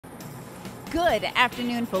Good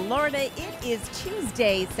afternoon, Florida. It is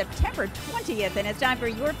Tuesday, September 20th, and it's time for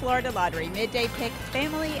your Florida Lottery Midday Pick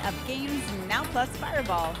Family of Games Now Plus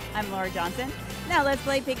Fireball. I'm Laura Johnson. Now let's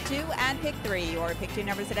play Pick 2 and Pick 3. Your Pick 2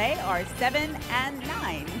 numbers today are 7 and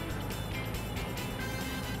 9.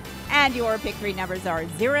 And your Pick 3 numbers are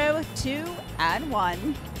 0, 2, and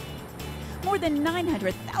 1. More than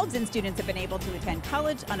 900,000 students have been able to attend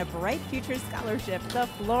college on a Bright Future Scholarship, the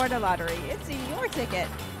Florida Lottery. It's your ticket.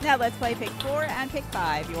 Now let's play Pick 4 and Pick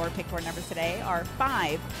 5. Your Pick 4 numbers today are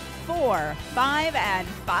 5, 4, 5, and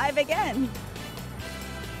 5 again.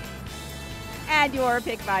 And your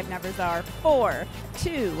Pick 5 numbers are 4,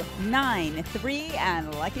 2, 9, 3,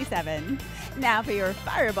 and lucky 7. Now for your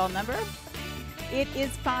Fireball number, it is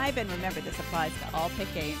 5, and remember this applies to all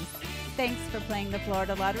Pick games. Thanks for playing the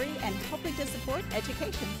Florida Lottery and helping to support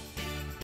education.